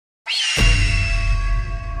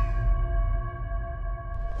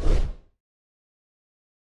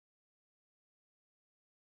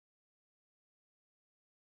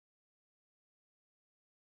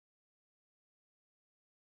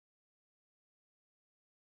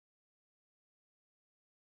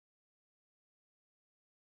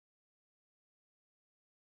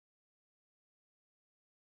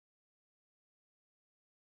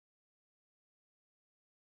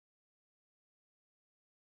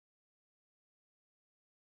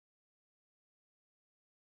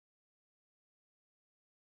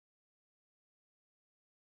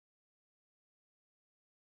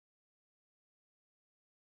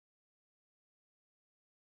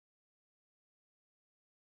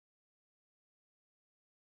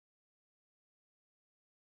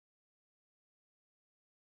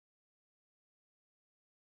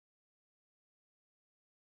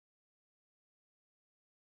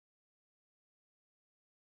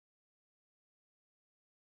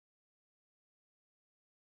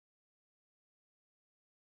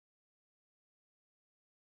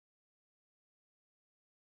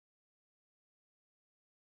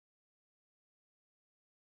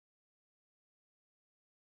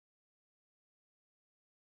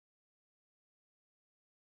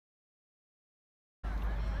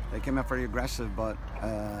They came out very aggressive, but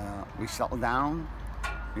we settled down.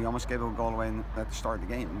 We almost gave a goal away at the start of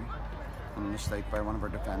the game, a mistake by one of our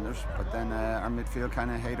defenders. But then our midfield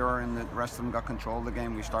kind of hated her, and the rest of them got control of the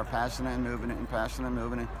game. We started passing it and moving it and passing it and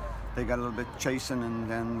moving it. They got a little bit chasing, and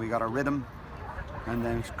then we got our rhythm. And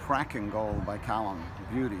then it's a cracking goal by Callum,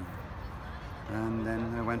 beauty. And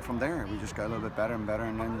then it went from there. We just got a little bit better and better,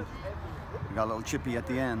 and then we got a little chippy at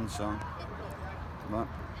the end. So, but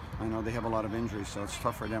I know they have a lot of injuries, so it's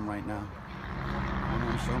tough for them right now.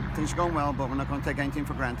 So things are going well, but we're not going to take anything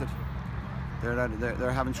for granted.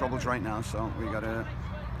 They're having troubles right now, so we got to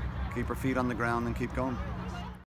keep our feet on the ground and keep going.